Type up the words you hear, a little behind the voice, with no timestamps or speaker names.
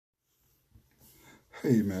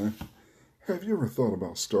Hey man, have you ever thought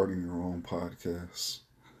about starting your own podcast?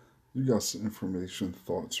 You got some information,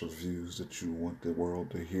 thoughts, or views that you want the world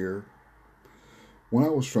to hear? When I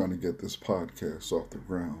was trying to get this podcast off the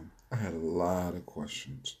ground, I had a lot of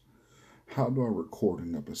questions. How do I record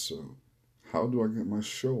an episode? How do I get my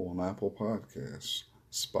show on Apple Podcasts,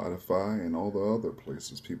 Spotify, and all the other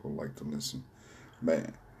places people like to listen?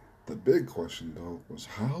 Man, the big question though was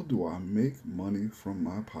how do I make money from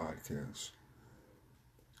my podcast?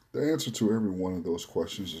 The answer to every one of those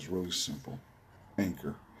questions is really simple.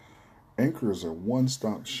 Anchor. Anchor is a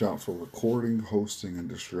one-stop shop for recording, hosting, and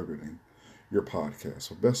distributing your podcast.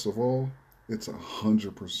 But best of all, it's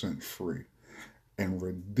 100% free and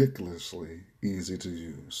ridiculously easy to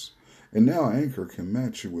use. And now Anchor can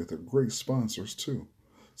match you with great sponsors too,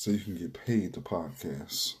 so you can get paid to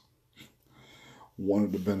podcasts. One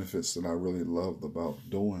of the benefits that I really loved about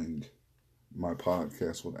doing my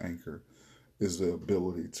podcast with Anchor is the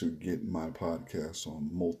ability to get my podcast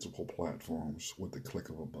on multiple platforms with the click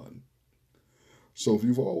of a button. So if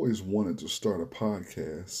you've always wanted to start a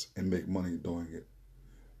podcast and make money doing it,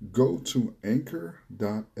 go to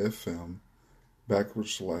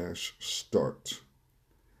anchor.fm/start.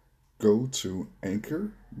 Go to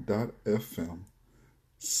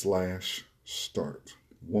anchor.fm/start.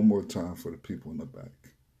 One more time for the people in the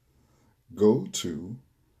back. Go to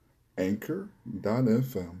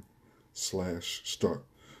anchor.fm/start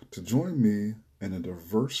to join me and a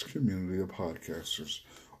diverse community of podcasters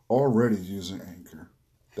already using Anchor.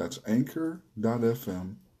 That's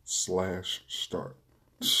anchor.fm/start.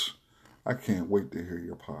 I can't wait to hear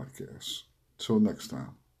your podcast. Till next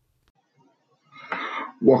time.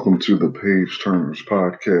 Welcome to the Page Turners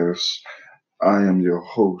Podcast. I am your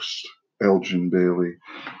host, Elgin Bailey,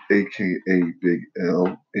 aka Big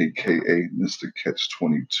L, aka Mr. Catch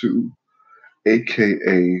 22,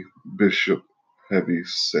 aka Bishop Heavy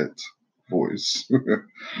Set Voice.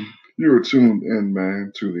 You are tuned in,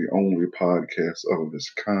 man, to the only podcast of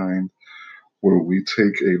its kind where we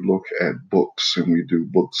take a look at books and we do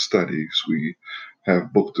book studies. We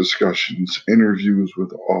have book discussions, interviews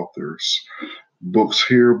with authors, books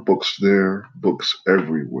here, books there, books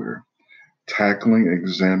everywhere. Tackling,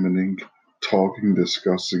 examining, talking,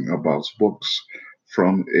 discussing about books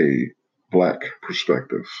from a Black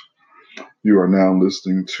perspective. You are now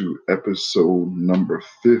listening to episode number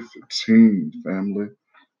 15, family.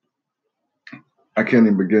 I can't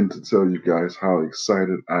even begin to tell you guys how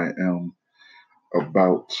excited I am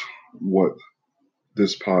about what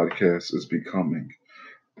this podcast is becoming.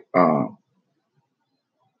 I'm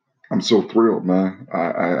so thrilled, man.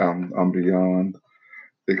 I'm beyond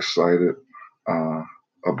excited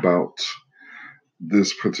about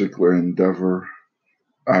this particular endeavor.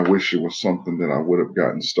 I wish it was something that I would have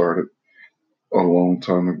gotten started a long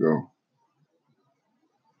time ago.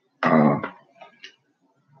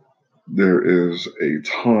 There is a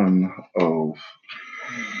ton of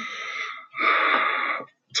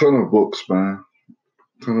books, man.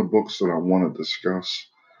 Ton of books that I want to discuss.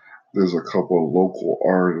 There's a couple of local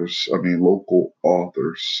authors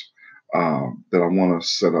that I want to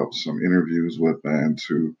set up some interviews with, man,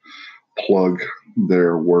 to plug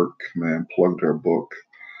their work, man, plug their book,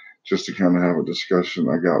 just to kind of have a discussion.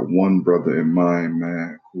 I got one brother in mind,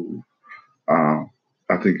 man, who I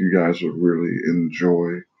think you guys would really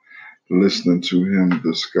enjoy listening to him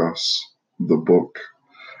discuss the book.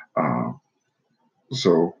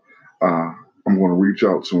 So I'm going to reach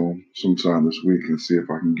out to him sometime this week and see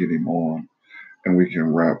if I can get him on and we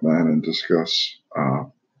can rap, man, and discuss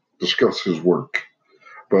his work.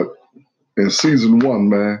 But in season 1,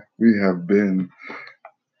 man, we have been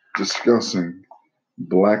discussing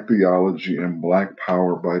Black Theology and Black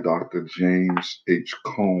Power by Dr. James H.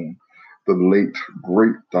 Cone, the late,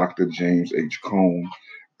 great Dr. James H. Cone,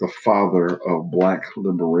 the father of Black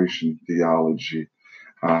liberation theology.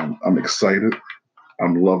 I'm excited.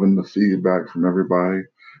 I'm loving the feedback from everybody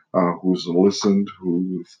who's listened,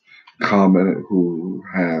 who's commented, who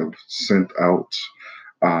have sent out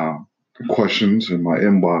questions in my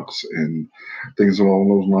inbox and things along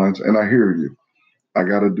those lines. And I hear you. I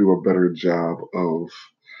got to do a better job of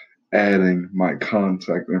adding my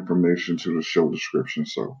contact information to the show description.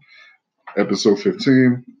 So episode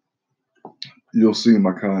 15, you'll see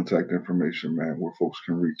my contact information, man, where folks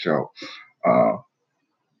can reach out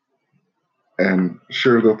and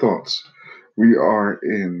share their thoughts. We are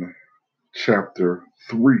in chapter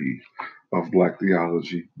 3 of Black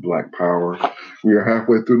Theology, Black Power. We are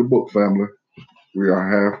halfway through the book, family. We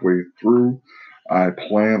are halfway through. I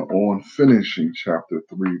plan on finishing chapter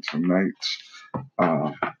 3 tonight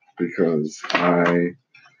because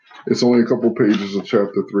it's only a couple pages of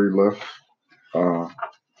chapter 3 left. Uh,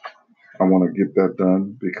 I want to get that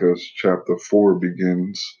done because chapter 4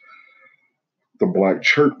 begins the Black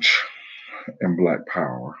Church and Black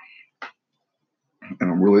Power.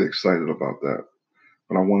 And I'm really excited about that.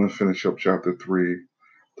 But I want to finish up chapter 3,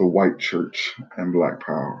 the White Church and Black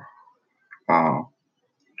Power.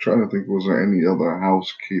 Trying to think, was there any other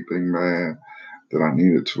housekeeping, man, that I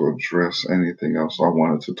needed to address? Anything else I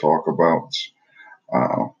wanted to talk about?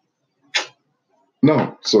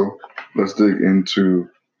 No. So let's dig into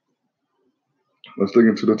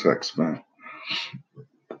the text, man.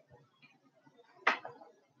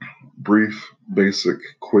 Brief, basic,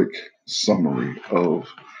 quick summary of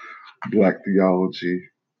Black theology,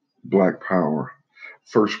 Black power.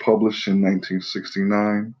 First published in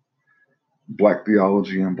 1969, Black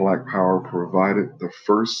Theology and Black Power provided the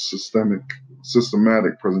first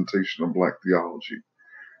systematic presentation of Black theology,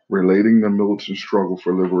 relating the militant struggle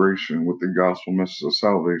for liberation with the gospel message of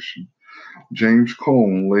salvation. James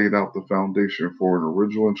Cone laid out the foundation for an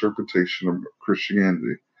original interpretation of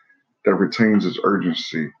Christianity that retains its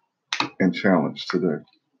urgency and challenge today.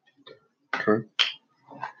 Okay.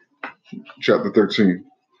 Chapter 13,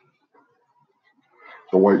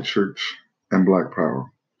 the White Church and Black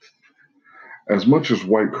Power. As much as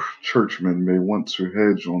white churchmen may want to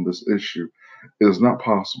hedge on this issue, it is not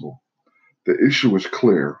possible. The issue is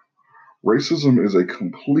clear. Racism is a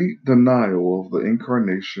complete denial of the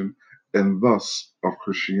incarnation and thus of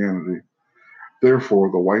Christianity. Therefore,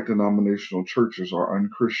 the white denominational churches are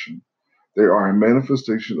unchristian. They are a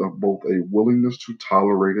manifestation of both a willingness to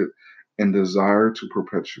tolerate it and desire to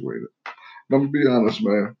perpetuate it. Let me be honest,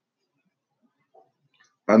 man.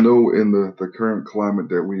 I know in the current climate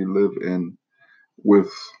that we live in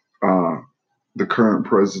with the current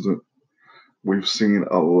president, we've seen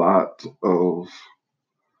a lot of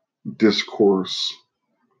discourse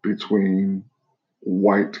between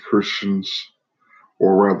white Christians,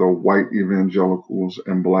 or rather white evangelicals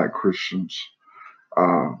and black Christians.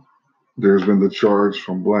 There's been the charge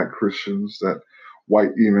from black Christians that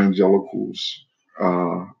white evangelicals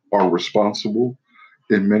are responsible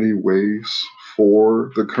in many ways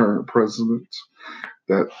for the current president,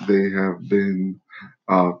 that they have been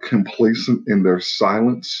complacent in their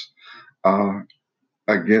silence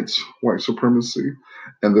against white supremacy.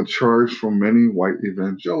 And the charge from many white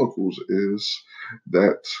evangelicals is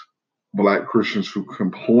that black Christians who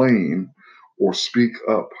complain or speak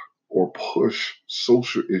up or push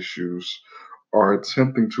social issues are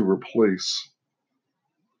attempting to replace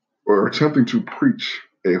or attempting to preach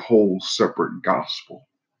a whole separate gospel.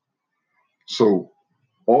 So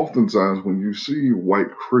oftentimes when you see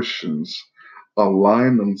white Christians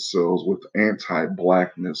align themselves with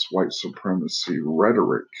anti-blackness, white supremacy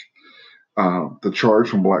rhetoric, the charge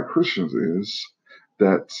from black Christians is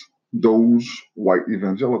that those white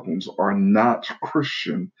evangelicals are not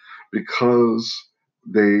Christian because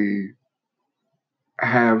they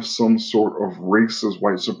have some sort of racist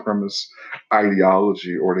white supremacist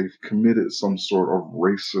ideology, or they've committed some sort of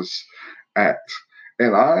racist act.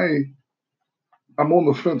 And I'm on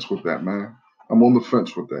the fence with that, man. I'm on the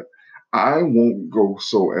fence with that. I won't go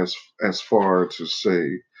so as far to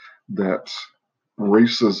say that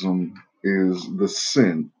racism is the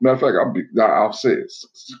sin. Matter of fact, I'll say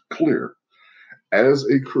it's clear. As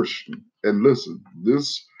a Christian, and listen,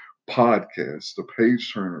 this podcast, The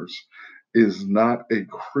Page Turners, is not a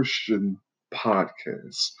Christian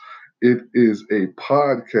podcast. It is a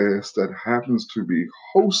podcast that happens to be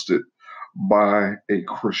hosted by a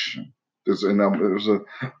Christian. There's a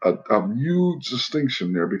huge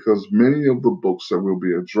distinction there, because many of the books that we'll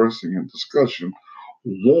be addressing in discussion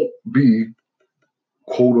won't be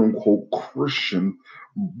quote unquote Christian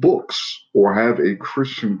books or have a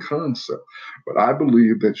Christian concept. But I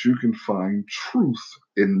believe that you can find truth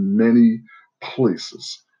in many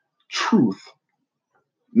places. Truth.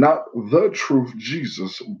 Not the truth,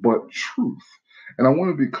 Jesus, but truth. And I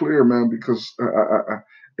want to be clear, man, because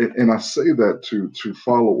I say that to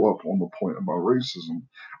follow up on the point about racism.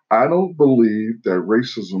 I don't believe that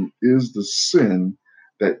racism is the sin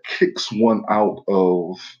that kicks one out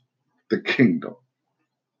of the kingdom.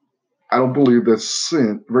 I don't believe that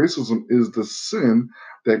racism is the sin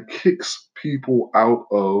that kicks people out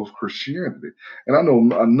of Christianity. And I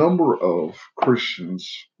know a number of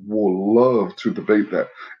Christians will love to debate that.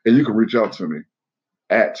 And you can reach out to me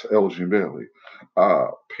at Elgin Bailey,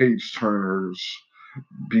 Page Turners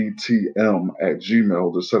BTM at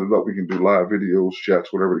Gmail to set it up. We can do live videos,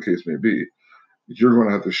 chats, whatever the case may be. You're going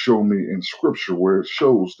to have to show me in scripture where it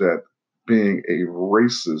shows that being a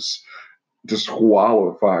racist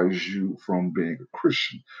disqualifies you from being a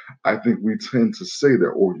Christian. I think we tend to say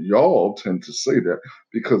that, or y'all tend to say that,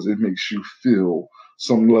 because it makes you feel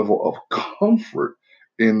some level of comfort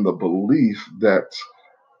in the belief that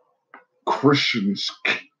Christians,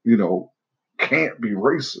 can't be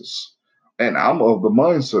racist. And I'm of the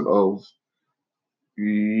mindset of,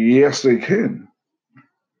 yes, they can.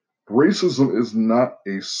 Racism is not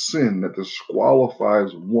a sin that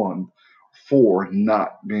disqualifies one for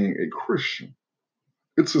not being a Christian.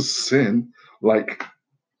 It's a sin like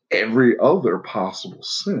every other possible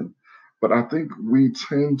sin. But I think we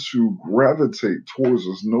tend to gravitate towards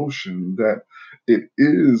this notion that it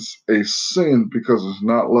is a sin because it's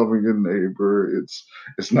not loving your neighbor.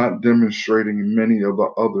 It's not demonstrating many of the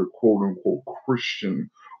other quote unquote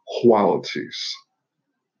Christian qualities.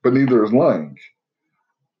 But neither is lying,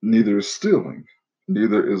 neither is stealing,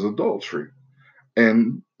 neither is adultery.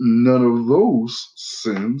 And none of those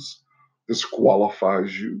sins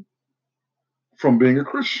disqualifies you from being a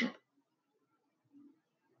Christian.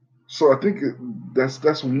 So I think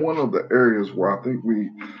that's one of the areas where I think we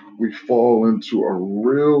fall into a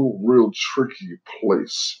real tricky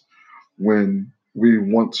place when we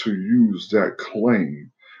want to use that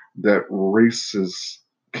claim that racists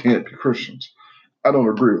can't be Christians. I don't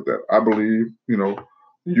agree with that. I believe,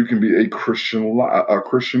 you can be a a Christian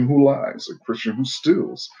who lies, a Christian who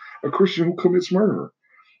steals, a Christian who commits murder.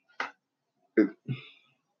 It,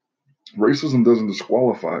 Racism doesn't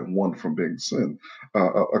disqualify one from being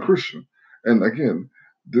a Christian. And again,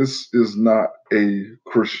 this is not a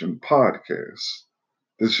Christian podcast.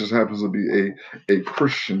 This just happens to be a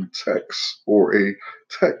Christian text or a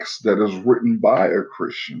text that is written by a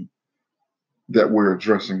Christian that we're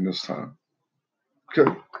addressing this time.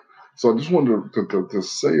 Okay. So I just wanted to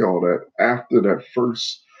say all that after that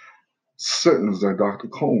first sentence that Dr.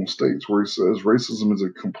 Combs states, where he says racism is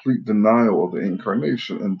a complete denial of the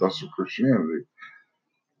incarnation and thus of Christianity.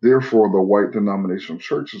 Therefore, the white denominational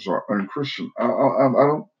churches are unchristian. I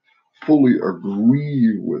don't fully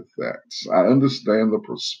agree with that. I understand the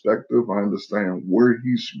perspective. I understand where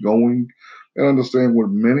he's going. And I understand what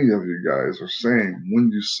many of you guys are saying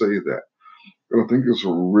when you say that. But I think it's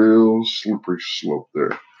a real slippery slope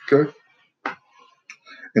there. Okay?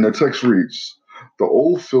 And the text reads, the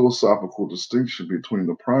old philosophical distinction between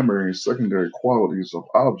the primary and secondary qualities of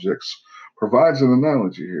objects provides an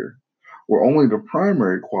analogy here, where only the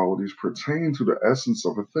primary qualities pertain to the essence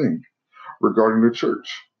of a thing. Regarding the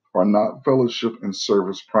church, are not fellowship and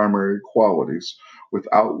service primary qualities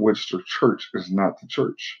without which the church is not the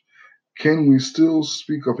church? Can we still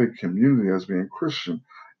speak of a community as being Christian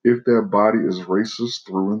if that body is racist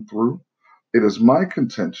through and through? It is my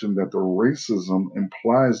contention that the racism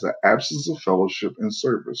implies the absence of fellowship and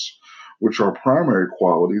service, which are primary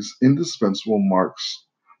qualities, indispensable marks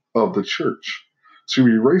of the church. To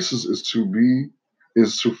be racist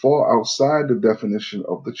is to fall outside the definition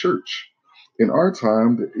of the church. In our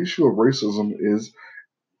time, the issue of racism is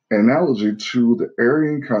an analogy to the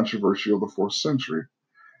Arian controversy of the 4th century.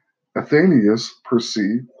 Athanasius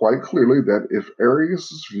perceived quite clearly that if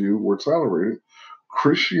Arius' view were tolerated,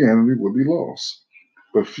 Christianity would be lost.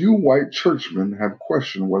 But few white churchmen have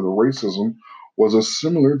questioned whether racism was a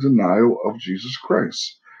similar denial of Jesus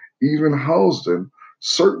Christ. Even Housden,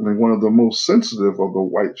 certainly one of the most sensitive of the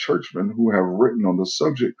white churchmen who have written on the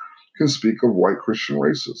subject, can speak of white Christian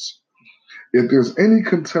racists. If there's any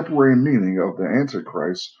contemporary meaning of the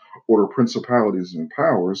Antichrist or the principalities and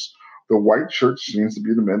powers, the white church seems to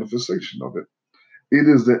be the manifestation of it. It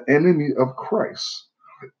is the enemy of Christ.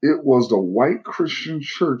 It was the white Christian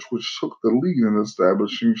church which took the lead in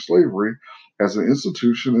establishing slavery as an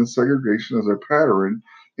institution and segregation as a pattern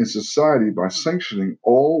in society by sanctioning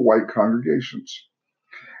all white congregations.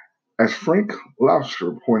 As Frank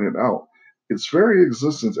Lauscher pointed out, its very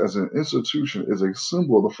existence as an institution is a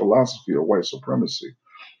symbol of the philosophy of white supremacy.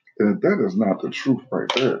 And if that is not the truth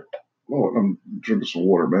right there, Lord, I'm drinking some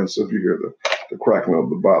water, man. So if you hear the crackling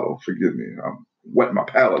of the bottle, forgive me. I'm wetting my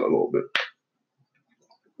palate a little bit.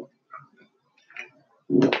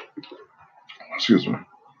 Excuse me.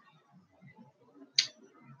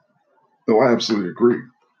 No, I absolutely agree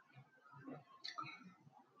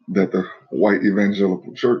that the white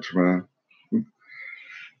evangelical church, man,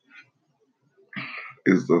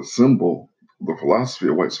 is the symbol, the philosophy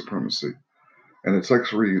of white supremacy. And the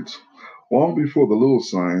text reads, long before the little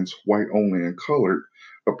signs, white only and colored,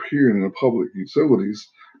 appeared in the public utilities,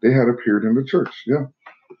 they had appeared in the church. Yeah.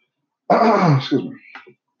 Excuse me.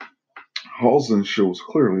 Halsden shows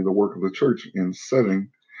clearly the work of the church in setting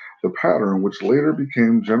the pattern which later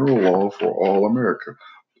became general law for all America,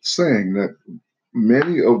 saying that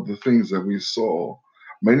many of the things that we saw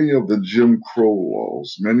Many of the Jim Crow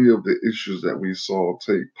laws, many of the issues that we saw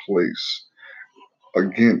take place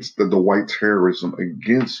against the white terrorism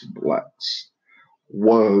against blacks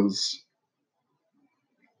was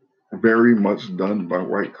very much done by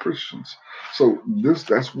white Christians. So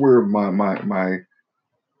that's where my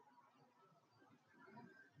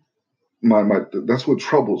that's what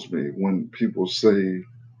troubles me when people say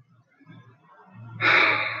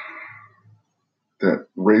that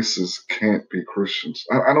racists can't be Christians.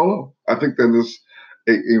 I don't know. I think that is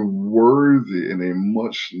a worthy and a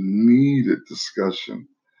much needed discussion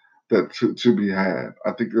that to be had.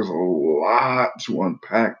 I think there's a lot to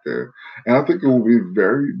unpack there. And I think it will be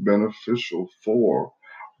very beneficial for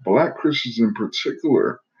Black Christians in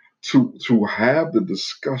particular to have the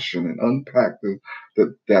discussion and unpack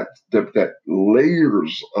that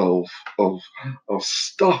layers of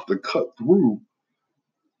stuff to cut through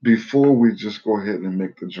before we just go ahead and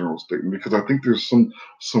make the general statement, because I think there's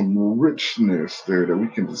some richness there that we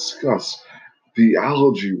can discuss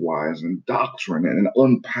theology wise and doctrine and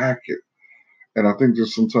unpack it. And I think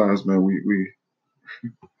just sometimes, man, we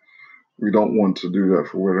don't want to do that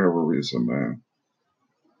for whatever reason, man.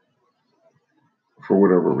 For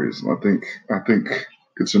whatever reason, I think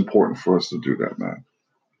it's important for us to do that, man.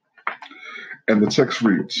 And the text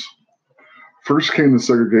reads: First came the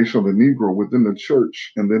segregation of the Negro within the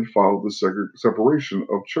church, and then followed the separation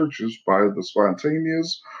of churches by the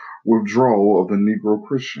spontaneous withdrawal of the Negro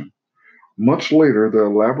Christian. Much later, the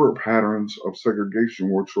elaborate patterns of segregation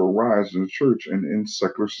were to arise in the church and in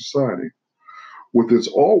secular society. With its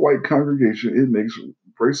all-white congregation, it makes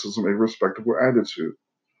racism a respectable attitude.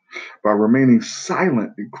 By remaining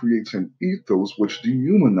silent, it creates an ethos which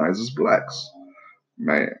dehumanizes blacks.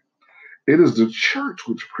 Man, it is the church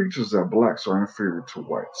which preaches that blacks are inferior to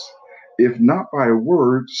whites, if not by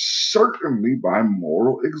word, certainly by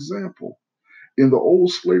moral example. In the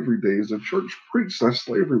old slavery days, the church preached that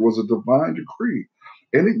slavery was a divine decree,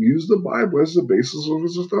 and it used the Bible as the basis of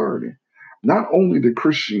its authority. Not only did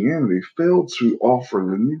Christianity fail to offer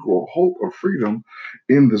the Negro hope of freedom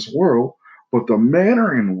in this world, but the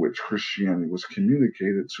manner in which Christianity was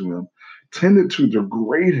communicated to him tended to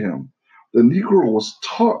degrade him. The Negro was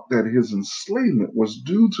taught that his enslavement was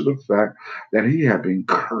due to the fact that he had been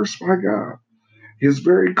cursed by God. His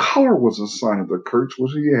very color was a sign of the curse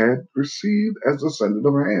which he had received as descendant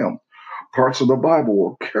of Ham. Parts of the Bible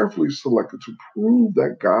were carefully selected to prove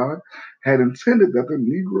that God had intended that the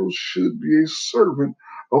Negro should be a servant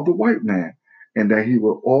of the white man, and that he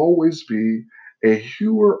would always be a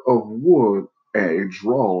hewer of wood and a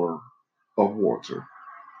drawer of water.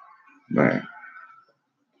 Man.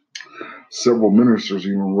 Several ministers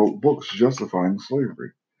even wrote books justifying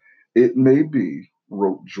slavery. It may be,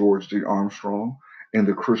 wrote George D. Armstrong in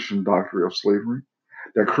The Christian Doctrine of Slavery,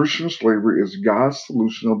 that Christian slavery is God's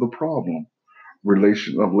solution of the problem,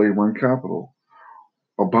 relation of labor and capital,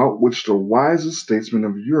 about which the wisest statesmen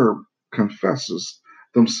of Europe confesses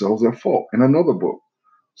themselves at fault. In another book,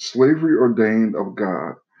 Slavery Ordained of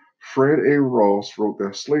God, Fred A. Ross wrote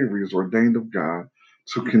that slavery is ordained of God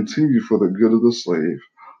to continue for the good of the slave,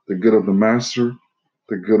 the good of the master,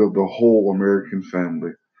 the good of the whole American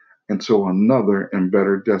family, until another and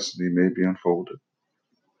better destiny may be unfolded.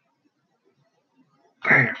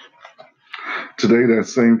 Damn. Today, that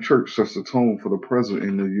same church sets the tone for the present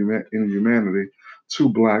in humanity to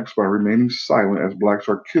blacks by remaining silent as blacks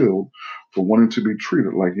are killed for wanting to be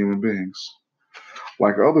treated like human beings.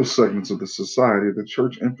 Like other segments of the society, the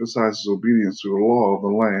church emphasizes obedience to the law of the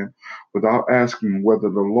land without asking whether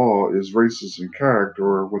the law is racist in character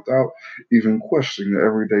or without even questioning the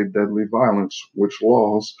everyday deadly violence which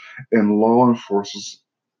laws and law enforcers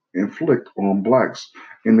inflict on blacks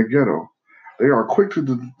in the ghetto. They are quick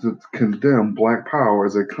to condemn black power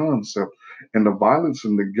as a concept and the violence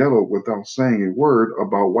in the ghetto without saying a word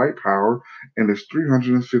about white power and its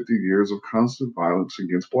 350 years of constant violence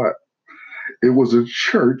against black. It was a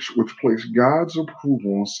church which placed God's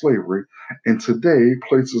approval on slavery and today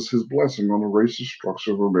places his blessing on the racist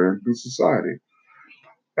structure of American society.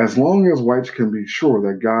 As long as whites can be sure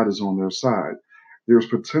that God is on their side, there is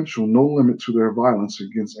potential no limit to their violence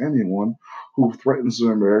against anyone who threatens the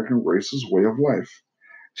American race's way of life.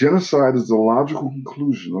 Genocide is the logical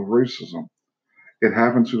conclusion of racism. It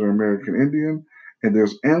happened to the American Indian, and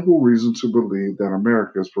there's ample reason to believe that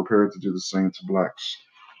America is prepared to do the same to blacks.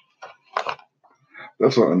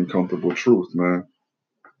 That's an uncomfortable truth, man.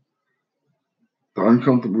 The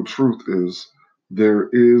uncomfortable truth is there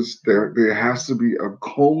has to be a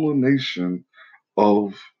culmination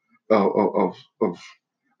of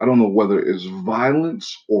I don't know whether it's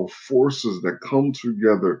violence or forces that come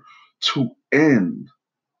together to end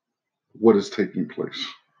what is taking place.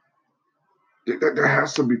 There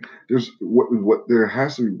has to be there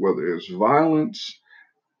has to be, whether it's violence.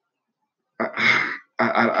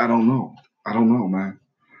 I don't know. I don't know, man.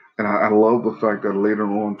 And I love the fact that later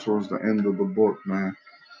on, towards the end of the book, man,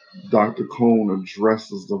 Dr. Cone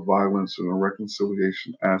addresses the violence and the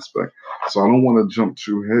reconciliation aspect. So I don't want to jump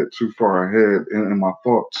too far ahead in my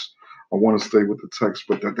thoughts. I want to stay with the text,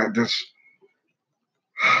 but that's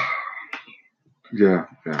yeah.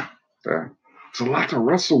 It's a lot to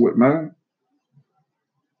wrestle with, man.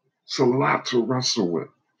 It's a lot to wrestle with.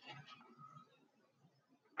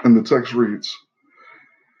 And the text reads,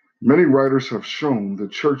 many writers have shown the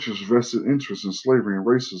church's vested interest in slavery and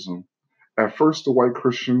racism. At first, the white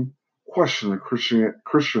Christian questioned the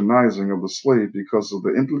Christianizing of the slave because of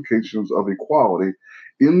the implications of equality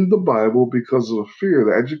in the Bible, because of the fear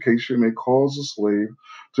that education may cause the slave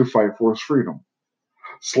to fight for his freedom.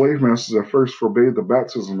 Slave masters at first forbade the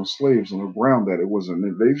baptism of slaves on the ground that it was an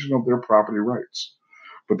invasion of their property rights.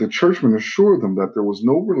 But the churchmen assured them that there was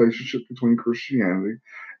no relationship between Christianity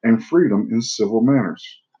and freedom in civil matters.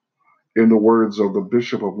 In the words of the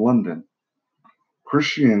Bishop of London,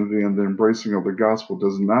 Christianity and the embracing of the gospel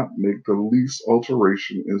does not make the least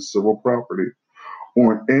alteration in civil property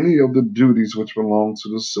or in any of the duties which belong to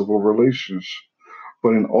the civil relations,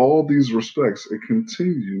 but in all these respects it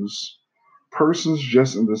continues persons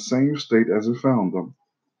just in the same state as it found them.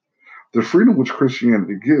 The freedom which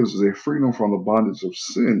Christianity gives is a freedom from the bondage of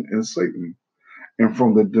sin and Satan, and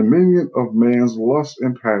from the dominion of man's lusts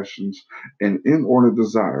and passions and inordinate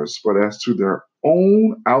desires, but as to their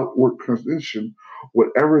own outward condition,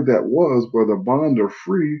 whatever that was, whether bond or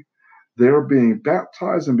free, their being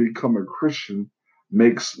baptized and becoming a Christian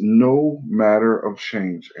makes no matter of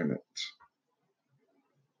change in it.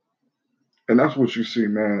 And that's what you see,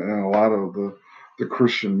 man, in a lot of the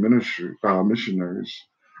Christian missionaries.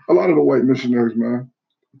 A lot of the white missionaries, man,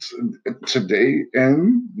 today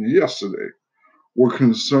and yesterday, were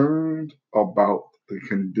concerned about the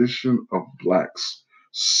condition of blacks'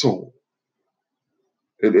 soul.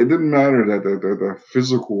 It didn't matter that their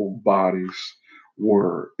physical bodies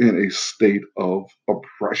were in a state of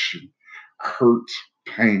oppression, hurt,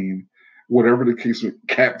 pain, whatever the case may be,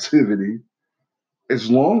 captivity. As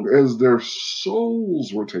long as their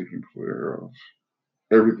souls were taken care of,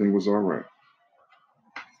 everything was all right.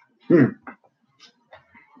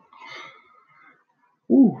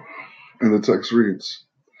 Ooh. And the text reads,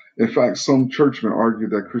 in fact, some churchmen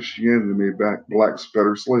argued that Christianity made blacks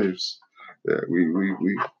better slaves. Yeah,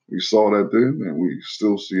 we saw that then, and we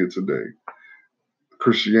still see it today.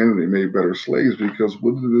 Christianity made better slaves because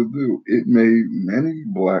what did it do? It made many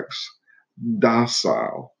blacks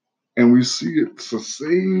docile. And we see it's the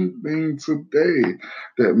same thing today,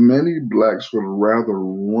 that many blacks would rather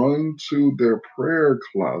run to their prayer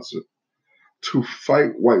closet to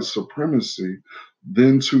fight white supremacy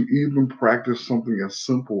than to even practice something as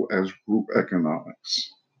simple as group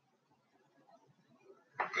economics.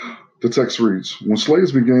 The text reads, when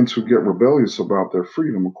slaves began to get rebellious about their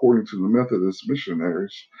freedom, according to the Methodist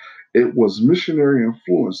missionaries, it was missionary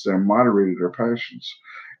influence that moderated their passions,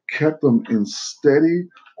 kept them in steady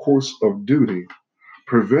course of duty,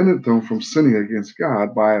 prevented them from sinning against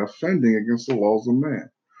God by offending against the laws of man.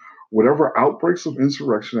 Whatever outbreaks of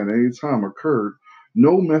insurrection at any time occurred,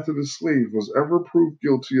 no Methodist slave was ever proved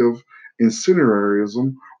guilty of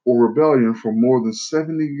incendiarism or rebellion for more than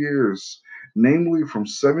 70 years, namely from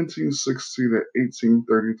 1760 to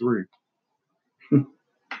 1833.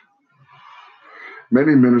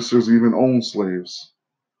 Many ministers even owned slaves.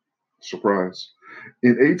 Surprise.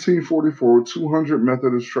 In 1844, 200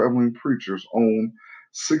 Methodist traveling preachers owned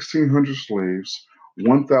 1,600 slaves.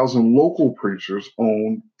 1,000 local preachers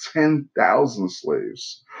owned 10,000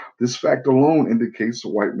 slaves. This fact alone indicates the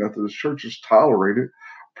white Methodist churches tolerated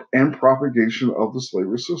and propagation of the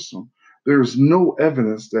slavery system. There is no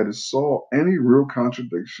evidence that it saw any real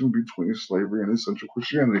contradiction between slavery and essential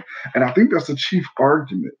Christianity. And I think that's the chief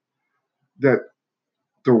argument, that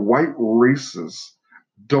the white races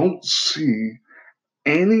don't see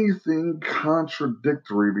anything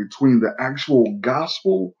contradictory between the actual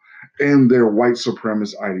gospel and their white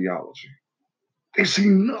supremacist ideology. They see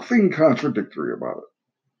nothing contradictory about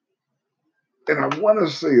it. And I want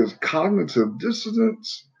to say it's cognitive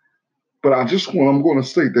dissonance, but I'm going to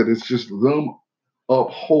state that it's just them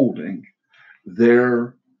upholding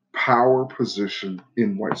their power position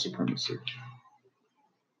in white supremacy.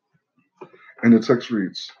 And the text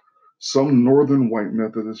reads, some northern white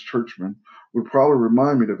Methodist churchmen would probably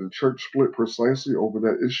remind me that the church split precisely over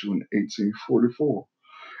that issue in 1844.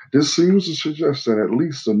 This seems to suggest that at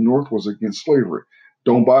least the North was against slavery.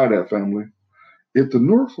 Don't buy that, family. If the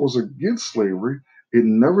North was against slavery, it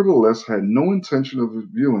nevertheless had no intention of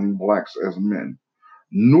viewing blacks as men.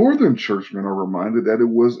 Northern churchmen are reminded that it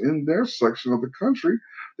was in their section of the country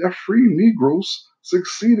that free Negroes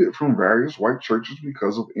seceded from various white churches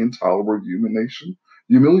because of intolerable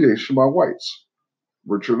humiliation by whites.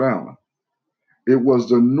 Richard Allen. It was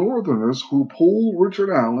the Northerners who pulled Richard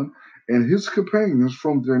Allen and his companions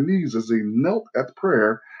from their knees as they knelt at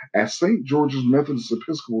prayer at St. George's Methodist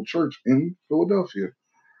Episcopal Church in Philadelphia.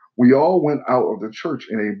 We all went out of the church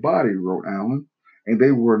in a body, wrote Allen, and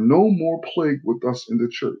they were no more plagued with us in the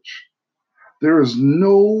church. There is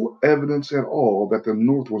no evidence at all that the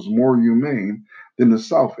North was more humane than the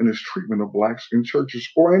South in its treatment of blacks in churches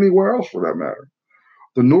or anywhere else for that matter.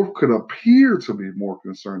 The North could appear to be more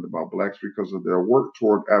concerned about blacks because of their work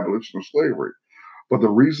toward abolition of slavery, but the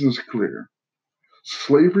reason is clear.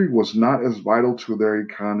 Slavery was not as vital to their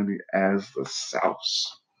economy as the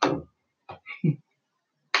South's.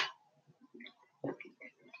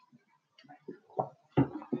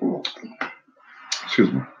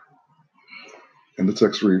 Excuse me. And the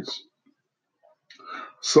text reads,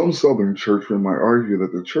 some Southern churchmen might argue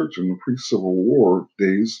that the church in the pre-Civil War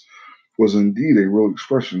days was indeed a real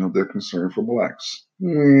expression of their concern for blacks.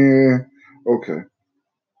 Okay.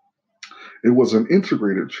 It was an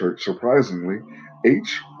integrated church. Surprisingly,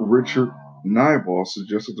 H. Richard Naibaugh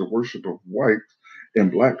suggested the worship of white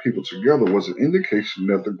and black people together was an indication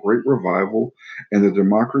that the Great Revival and the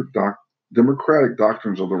democratic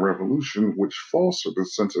doctrines of the Revolution, which fostered the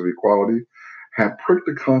sense of equality, had pricked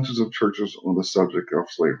the conscience of churches on the subject of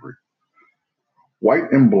slavery.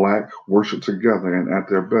 White and black worshiped together and at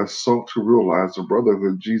their best sought to realize the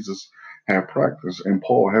brotherhood Jesus had practiced and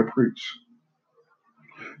Paul had preached.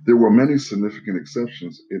 There were many significant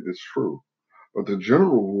exceptions, it is true, but the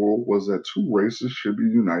general rule was that two races should be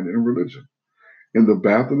united in religion. In the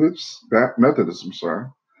Methodist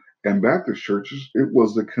and Baptist churches, it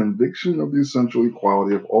was the conviction of the essential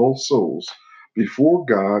equality of all souls before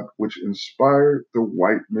God which inspired the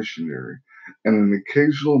white missionary and an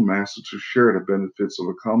occasional master to share the benefits of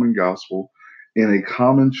a common gospel in a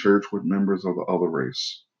common church with members of the other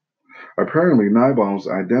race. Apparently, Naibaugh's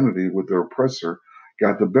identity with the oppressor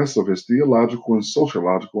got the best of his theological and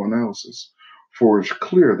sociological analysis, for it's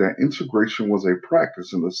clear that integration was a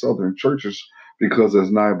practice in the Southern churches because, as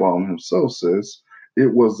Naibaugh himself says,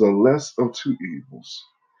 it was the less of two evils.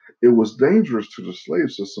 It was dangerous to the slave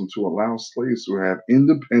system to allow slaves to have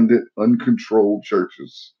independent, uncontrolled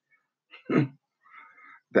churches.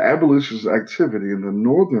 The abolitionist activity in the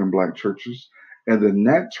northern black churches and the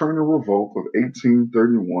Nat Turner Revolt of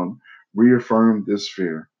 1831 reaffirmed this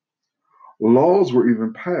fear. Laws were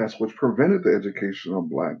even passed which prevented the education of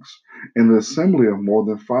blacks and the assembly of more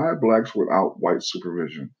than 5 blacks without white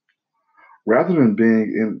supervision. Rather than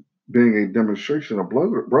being a demonstration of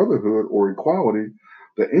brotherhood or equality,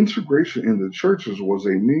 the integration in the churches was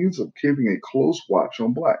a means of keeping a close watch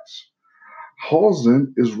on blacks.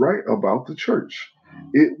 Halsden is right about the church.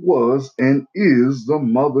 It was and is the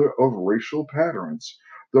mother of racial patterns,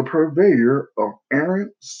 the purveyor of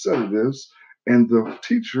errant sedatives, and the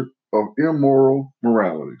teacher of immoral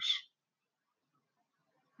moralities.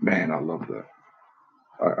 Man, I love that.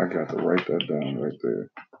 I got to write that down right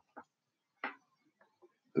there.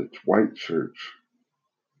 The white church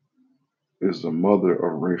is the mother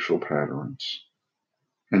of racial patterns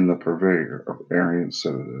and the purveyor of errant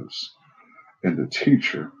sedatives and the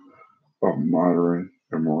teacher of modern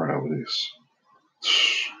immoralities.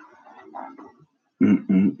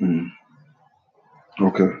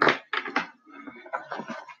 Okay.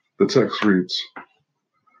 The text reads,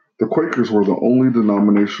 the Quakers were the only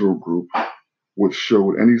denominational group which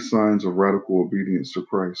showed any signs of radical obedience to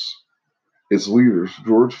Christ. Its leaders,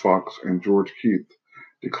 George Fox and George Keith,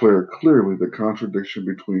 declared clearly the contradiction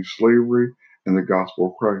between slavery and the gospel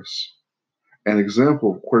of Christ. An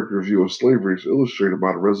example of Quaker view of slavery is illustrated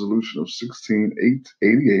by the resolution of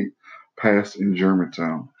 1688 passed in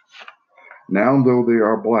Germantown. Now, though they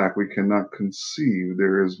are black, we cannot conceive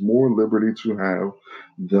there is more liberty to have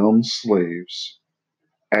them slaves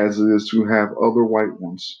as it is to have other white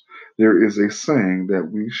ones. There is a saying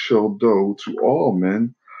that we shall do to all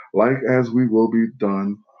men like as we will be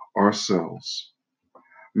done ourselves,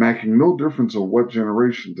 making no difference of what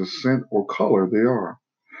generation, descent, or color they are.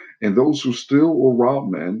 And those who steal or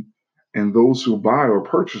rob men, and those who buy or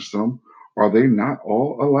purchase them, are they not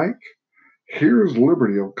all alike? Here is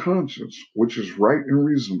liberty of conscience, which is right and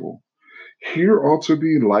reasonable. Here ought to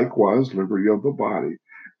be likewise liberty of the body,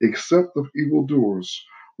 except of evildoers,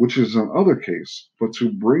 which is another case. But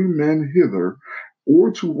to bring men hither,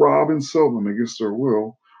 or to rob and sell them against their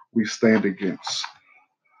will, we stand against.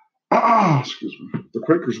 Excuse me. The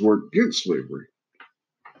Quakers were against slavery.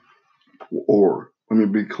 Or, let me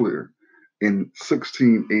be clear, in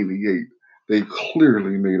 1688, they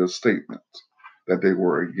clearly made a statement that they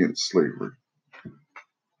were against slavery.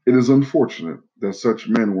 It is unfortunate that such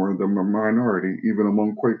men were in the minority even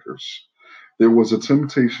among Quakers. There was a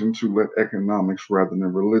temptation to let economics rather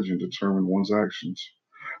than religion determine one's actions.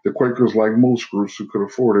 The Quakers, like most groups who could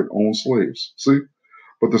afford it, owned slaves. See?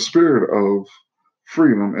 But the spirit of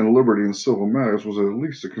freedom and liberty in civil matters was at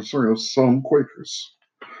least a concern of some Quakers,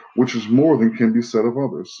 which is more than can be said of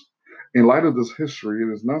others. In light of this history,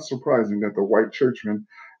 it is not surprising that the white churchmen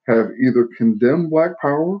have either condemned black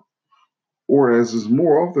power or, as is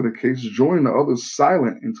more often the case, joined the other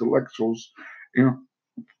silent intellectuals in,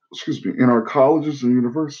 in our colleges and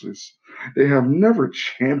universities. They have never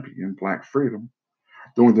championed black freedom.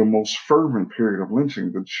 During the most fervent period of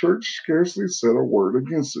lynching, the church scarcely said a word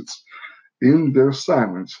against it. In their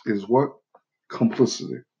silence is what?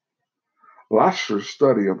 Complicity. Lasher's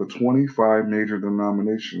study of the 25 major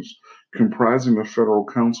denominations comprising the Federal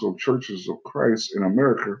Council of Churches of Christ in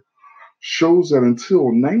America shows that until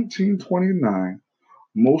 1929,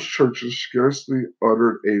 most churches scarcely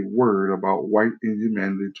uttered a word about white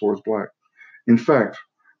inhumanity towards black. In fact,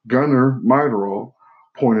 Gunnar Myrdal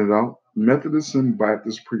pointed out Methodist and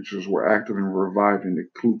Baptist preachers were active in reviving the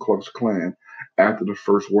Ku Klux Klan after the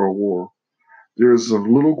First World War. There is of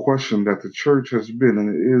little question that the church has been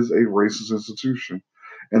and is a racist institution,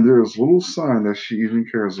 and there is little sign that she even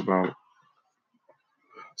cares about it.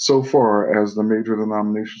 So far as the major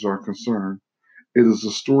denominations are concerned, it is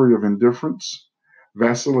a story of indifference,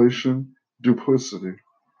 vacillation, duplicity.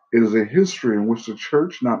 It is a history in which the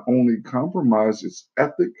church not only compromised its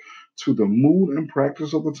ethic to the mood and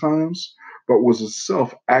practice of the times, but was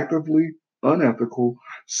itself actively unethical,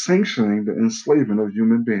 sanctioning the enslavement of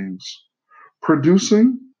human beings,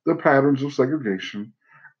 producing the patterns of segregation,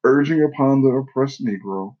 urging upon the oppressed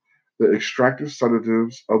Negro the extractive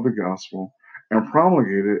sedatives of the gospel, and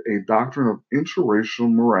promulgated a doctrine of interracial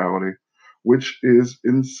morality, which is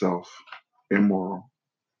in itself immoral.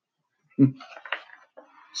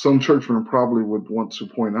 Some churchmen probably would want to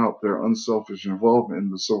point out their unselfish involvement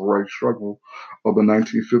in the civil rights struggle of the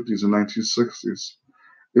 1950s and 1960s.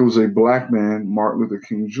 It was a black man, Martin Luther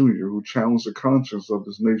King Jr., who challenged the conscience of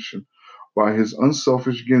this nation by his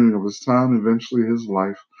unselfish giving of his time and eventually his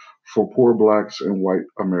life for poor blacks in white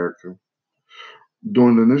America.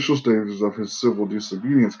 During the initial stages of his civil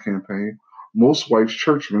disobedience campaign, most white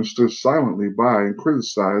churchmen stood silently by and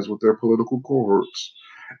criticized with their political cohorts,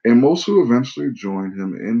 and most who eventually joined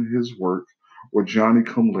him in his work were Johnny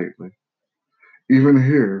come lately. Even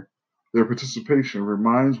here, their participation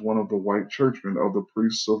reminds one of the white churchmen of the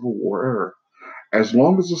pre-Civil War era. As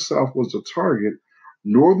long as the South was the target,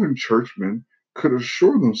 Northern churchmen could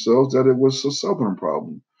assure themselves that it was a Southern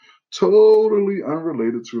problem, totally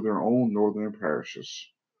unrelated to their own Northern parishes.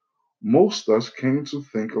 Most thus came to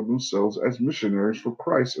think of themselves as missionaries for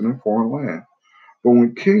Christ in a foreign land. But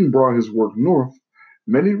when King brought his work north,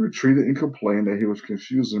 many retreated and complained that he was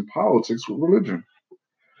confusing politics with religion.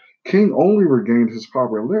 King only regained his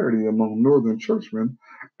popularity among Northern churchmen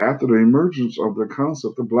after the emergence of the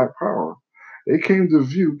concept of Black Power. They came to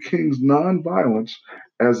view King's nonviolence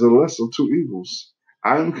as the lesser of two evils.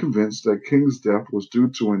 I am convinced that King's death was due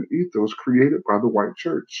to an ethos created by the white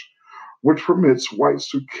church, which permits whites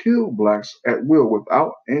to kill blacks at will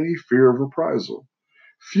without any fear of reprisal.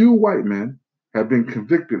 Few white men have been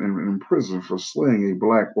convicted and imprisoned for slaying a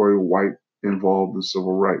black or a white involved in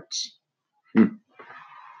civil rights.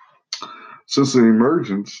 Since the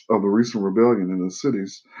emergence of the recent rebellion in the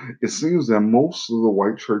cities, it seems that most of the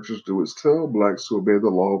white churches do is tell blacks to obey the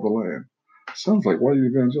law of the land. Sounds like white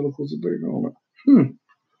evangelicals today, don't it?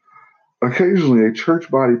 Occasionally, a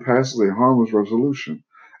church body passes a harmless resolution.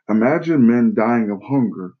 Imagine men dying of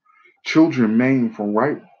hunger, children maimed from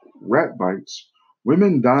rat bites,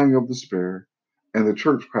 women dying of despair, and the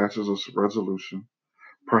church passes a resolution.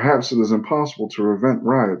 Perhaps it is impossible to prevent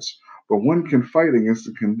riots, but one can fight against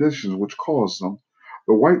the conditions which cause them.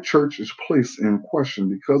 The white church is placed in question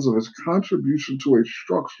because of its contribution to a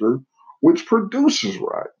structure which produces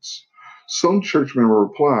riots. Some churchmen will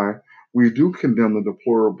reply, we do condemn the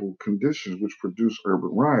deplorable conditions which produce urban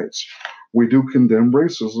riots. We do condemn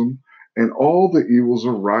racism and all the evils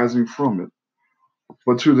arising from it.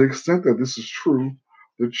 But to the extent that this is true,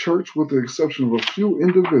 the church, with the exception of a few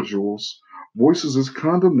individuals, voices its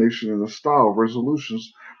condemnation in a style of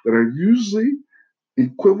resolutions that are usually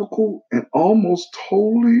equivocal and almost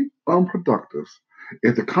totally unproductive.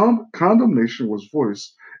 If the condemnation was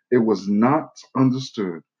voiced, it was not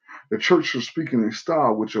understood. The church should speak in a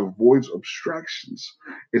style which avoids abstractions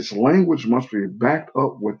Its language must be backed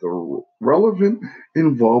up with the relevant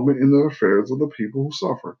involvement in the affairs of the people who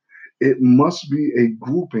suffer. It must be a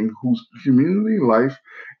grouping whose community life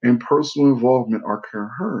and personal involvement are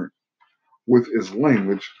coherent with its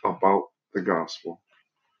language about the gospel.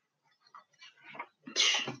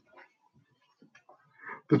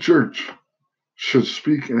 The church should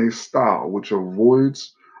speak in a style which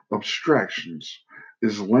avoids abstractions.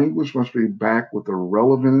 Its language must be backed with a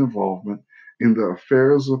relevant involvement in the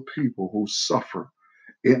affairs of people who suffer.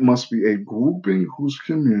 It must be a grouping whose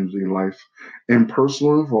community life and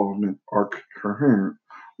personal involvement are coherent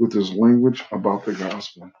with its language about the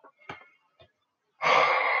gospel.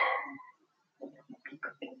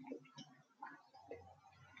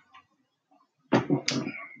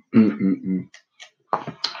 Mm-mm-mm.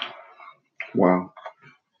 Wow.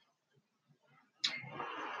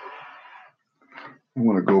 I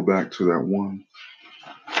want to go back to that one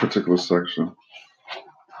particular section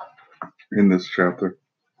in this chapter.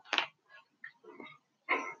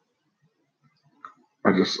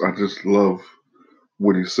 I just love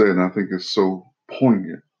what he said, and I think it's so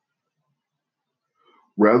poignant.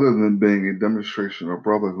 Rather than being a demonstration of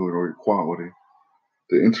brotherhood or equality,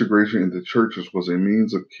 the integration into churches was a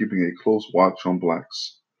means of keeping a close watch on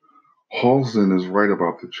blacks. Halston is right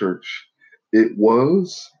about the church. It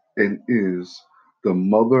was and is the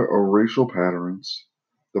mother of racial patterns,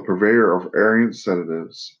 the purveyor of Aryan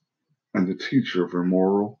sedatives, and the teacher of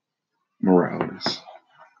immoral moralities.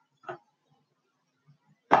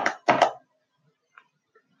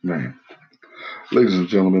 Man. Ladies and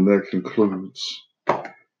gentlemen, that concludes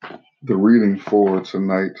the reading for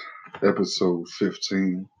tonight, episode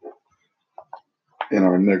 15. In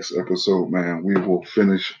our next episode, man, we will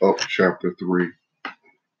finish up chapter 3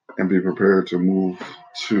 and be prepared to move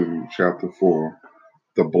to chapter 4,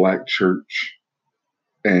 the Black Church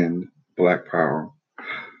and Black Power.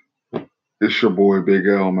 It's your boy Big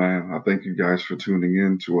L, man. I thank you guys for tuning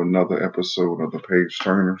in to another episode of the Page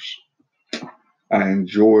Turners. I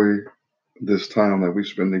enjoy this time that we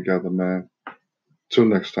spend together, man. Till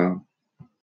next time.